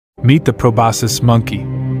Meet the Proboscis monkey.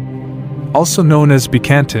 Also known as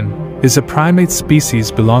Buchantin, is a primate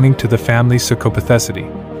species belonging to the family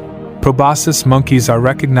Cercopithecidae. Proboscis monkeys are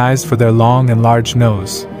recognized for their long and large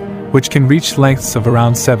nose, which can reach lengths of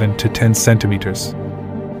around 7 to 10 centimeters.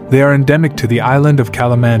 They are endemic to the island of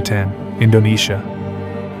Kalimantan, Indonesia.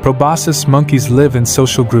 Proboscis monkeys live in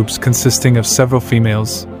social groups consisting of several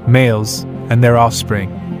females, males, and their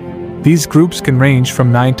offspring. These groups can range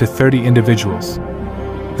from 9 to 30 individuals.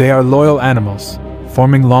 They are loyal animals,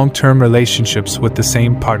 forming long-term relationships with the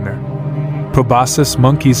same partner. Proboscis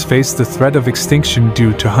monkeys face the threat of extinction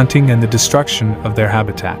due to hunting and the destruction of their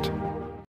habitat.